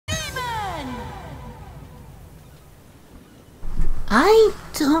I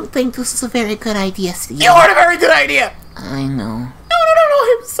don't think this is a very good idea, Steve. You weren't a very good idea! I know. No,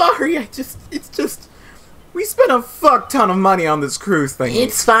 I'm sorry. It's just... We spent a fuck ton of money on this cruise thing.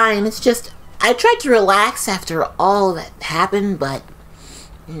 It's fine. It's just... I tried to relax after all that happened, but...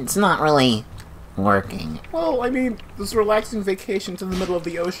 it's not really working. Well, I mean, this relaxing vacation to the middle of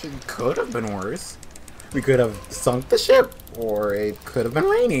the ocean could have been worse. We could have sunk the ship, or it could have been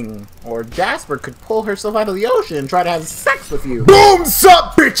raining, or Jasper could pull herself out of the ocean and try to have sex with you. Boom,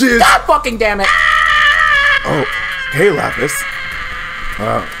 sup, bitches! God fucking damn it! Oh, hey, Lapis.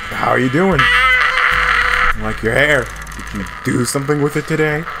 How are you doing? Like your hair. Did you do something with it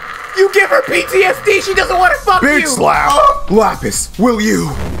today? You give her PTSD, she doesn't want to fuck Bitch you! slap! Oh. Lapis, will you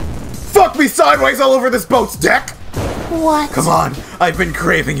fuck me sideways all over this boat's deck? What? Come on, I've been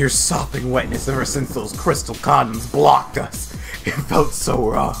craving your sopping wetness ever since those crystal condoms blocked us. It felt so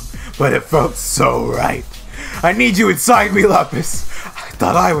wrong, but it felt so right. I need you inside me, Lapis. I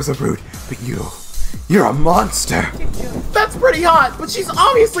thought I was a brute, but you're a monster. That's pretty hot, but she's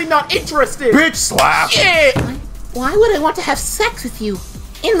obviously not interested! Bitch slap! Shit! Why would I want to have sex with you?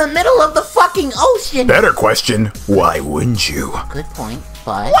 In the middle of the fucking ocean! Better question, why wouldn't you? Good point,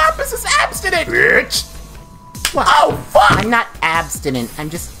 but... Lapis is abstinent! Bitch! What? Oh, fuck! I'm not abstinent, I'm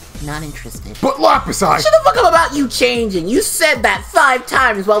just not interested. But Lapis, Shut the fuck up about you changing! You said that 5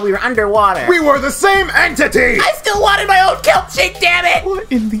 times while we were underwater! we were the same entity! I still wanted my own kelp chick, damn it! What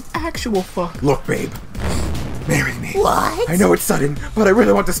in the actual fuck? Look, babe. Marry me. What? I know it's sudden, but I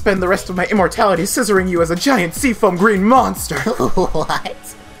really want to spend the rest of my immortality scissoring you as a giant seafoam green monster.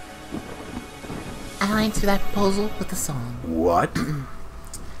 What? I'll answer that proposal with a song. What?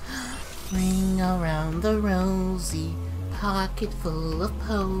 Ring around the rosy, pocket full of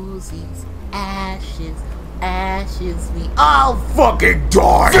posies, ashes, ashes, we all Fucking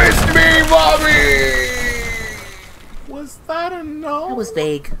die! Fist me, mommy! Was that a no? That was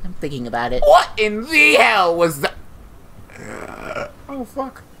vague. I'm thinking about it. What in the hell was that? Oh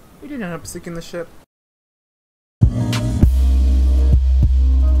fuck. We didn't end up sinking the ship.